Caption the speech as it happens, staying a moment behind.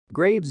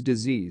Graves'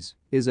 disease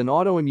is an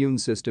autoimmune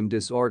system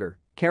disorder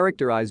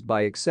characterized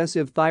by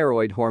excessive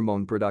thyroid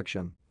hormone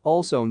production,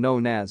 also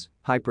known as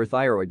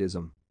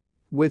hyperthyroidism.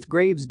 With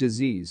Graves'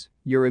 disease,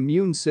 your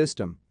immune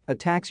system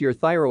attacks your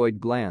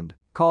thyroid gland,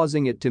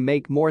 causing it to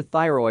make more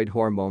thyroid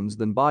hormones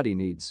than body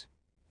needs.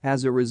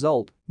 As a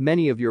result,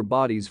 many of your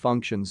body's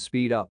functions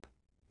speed up.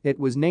 It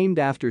was named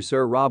after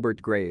Sir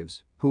Robert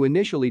Graves, who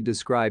initially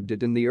described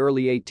it in the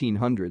early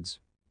 1800s.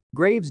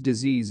 Graves'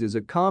 disease is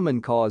a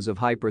common cause of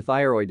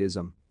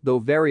hyperthyroidism, though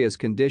various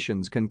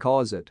conditions can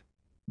cause it.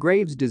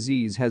 Graves'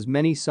 disease has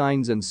many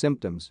signs and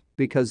symptoms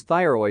because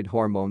thyroid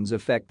hormones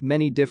affect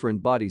many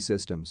different body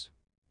systems.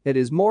 It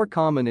is more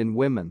common in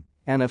women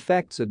and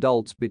affects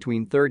adults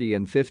between 30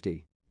 and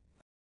 50.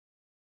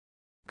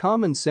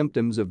 Common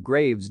symptoms of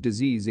Graves'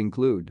 disease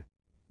include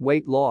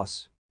weight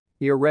loss,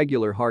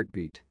 irregular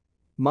heartbeat,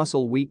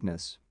 muscle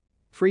weakness,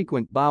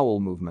 frequent bowel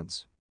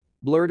movements,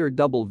 blurred or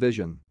double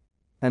vision,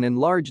 an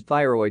enlarged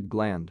thyroid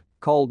gland,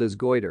 called as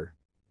goiter,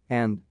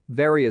 and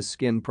various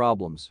skin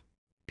problems.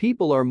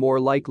 People are more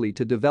likely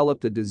to develop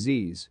the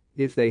disease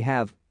if they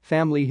have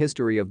family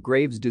history of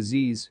Graves'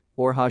 disease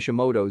or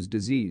Hashimoto's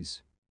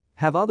disease,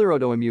 have other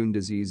autoimmune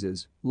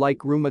diseases like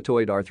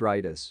rheumatoid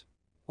arthritis,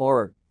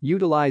 or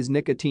utilize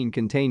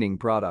nicotine-containing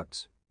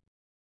products.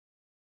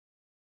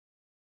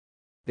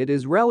 It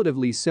is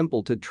relatively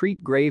simple to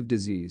treat Graves'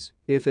 disease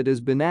if it has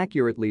been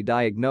accurately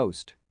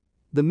diagnosed.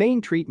 The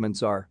main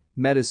treatments are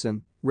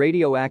medicine,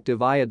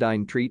 radioactive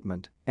iodine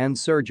treatment, and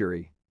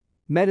surgery.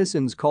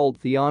 Medicines called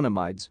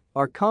thionamides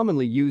are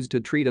commonly used to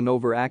treat an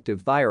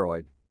overactive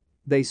thyroid.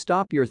 They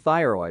stop your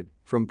thyroid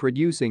from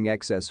producing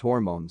excess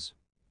hormones.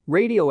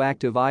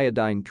 Radioactive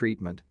iodine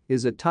treatment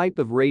is a type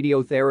of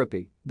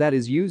radiotherapy that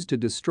is used to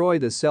destroy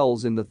the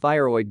cells in the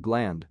thyroid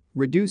gland,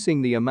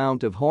 reducing the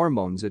amount of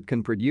hormones it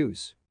can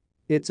produce.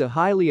 It's a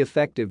highly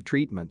effective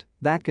treatment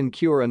that can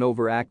cure an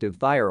overactive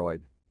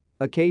thyroid.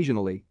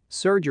 Occasionally,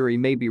 surgery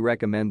may be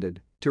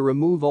recommended to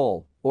remove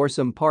all or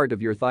some part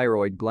of your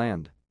thyroid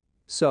gland.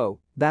 So,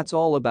 that's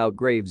all about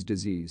Graves'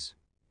 disease.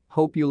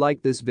 Hope you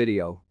like this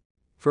video.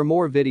 For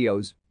more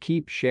videos,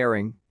 keep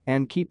sharing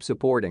and keep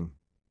supporting.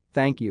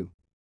 Thank you.